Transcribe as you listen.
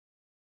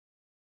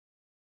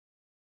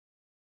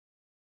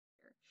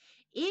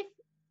If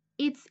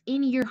it's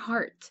in your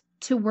heart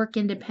to work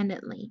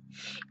independently,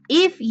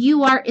 if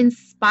you are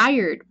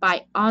inspired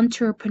by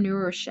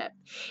entrepreneurship,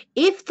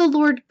 if the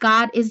Lord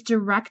God is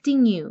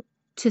directing you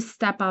to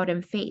step out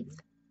in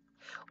faith,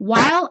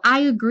 while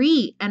I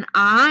agree and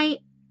I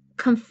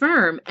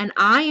confirm and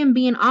I am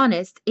being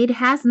honest, it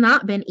has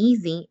not been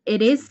easy.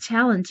 It is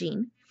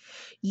challenging.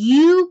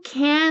 You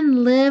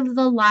can live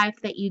the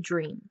life that you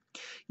dream.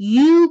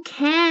 You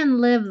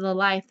can live the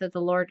life that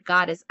the Lord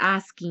God is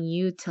asking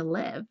you to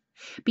live.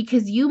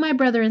 Because you, my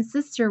brother and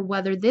sister,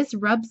 whether this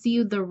rubs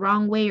you the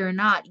wrong way or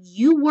not,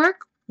 you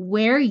work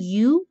where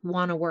you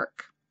want to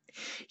work.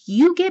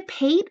 You get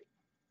paid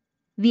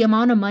the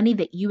amount of money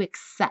that you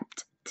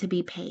accept to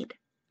be paid.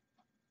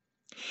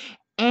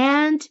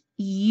 And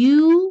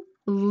you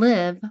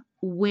live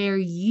where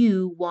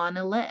you want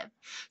to live.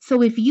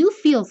 So if you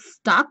feel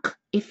stuck,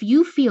 if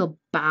you feel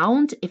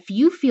bound, if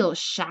you feel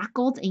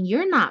shackled and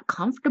you're not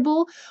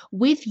comfortable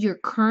with your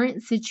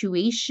current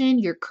situation,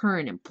 your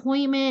current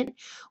employment,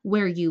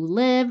 where you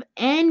live,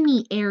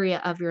 any area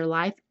of your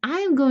life, I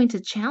am going to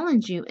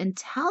challenge you and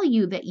tell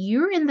you that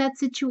you're in that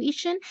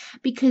situation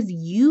because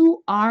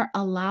you are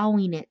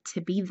allowing it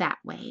to be that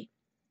way.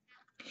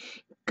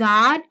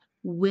 God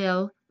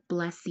will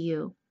bless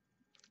you.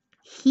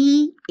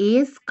 He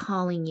is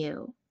calling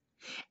you.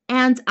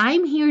 And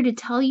I'm here to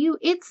tell you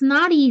it's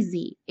not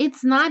easy.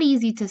 It's not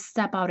easy to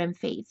step out in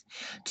faith,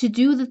 to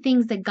do the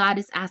things that God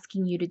is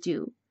asking you to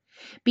do.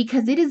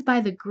 Because it is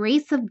by the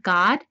grace of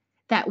God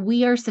that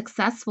we are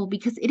successful,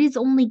 because it is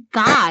only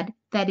God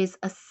that is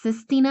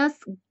assisting us,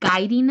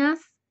 guiding us,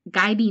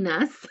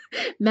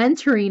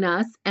 mentoring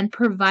us, and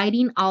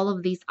providing all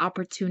of these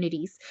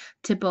opportunities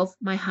to both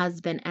my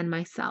husband and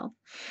myself.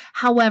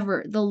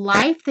 However, the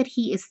life that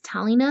he is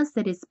telling us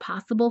that is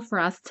possible for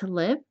us to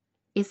live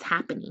is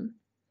happening.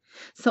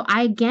 So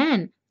I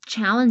again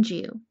challenge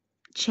you,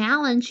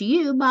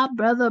 my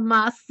brother,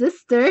 my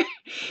sister,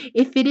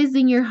 if it is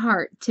in your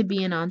heart to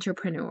be an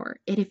entrepreneur,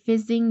 if it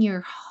is in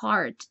your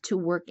heart to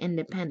work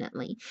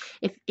independently,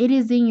 if it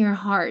is in your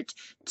heart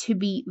to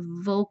be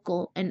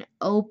vocal and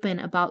open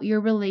about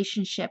your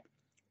relationship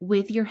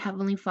with your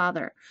Heavenly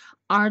Father,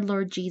 our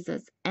Lord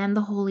Jesus, and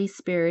the Holy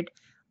Spirit,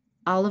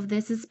 all of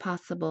this is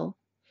possible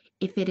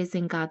if it is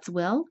in God's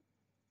will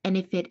and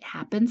if it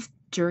happens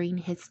during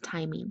His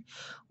timing.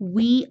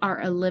 We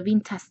are a living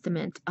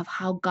testament of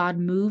how God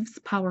moves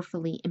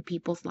powerfully in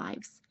people's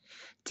lives.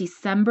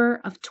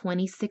 December of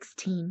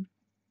 2016,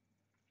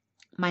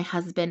 my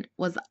husband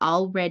was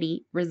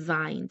already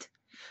resigned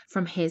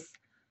from his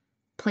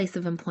place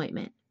of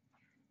employment.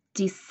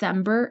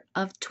 December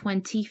of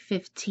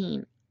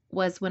 2015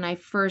 was when I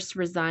first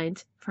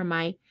resigned from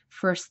my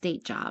first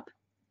state job.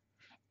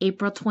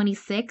 April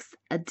 26th,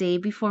 a day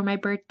before my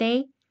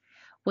birthday,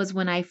 was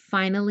when I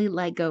finally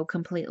let go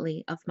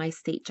completely of my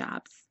state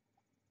jobs.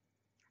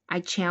 I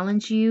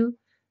challenge you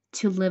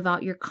to live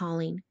out your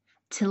calling,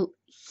 to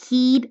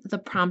heed the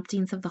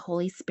promptings of the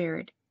Holy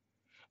Spirit,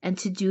 and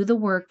to do the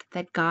work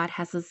that God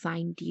has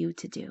assigned you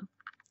to do.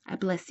 I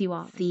bless you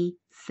all. Sí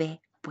se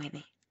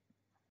puede.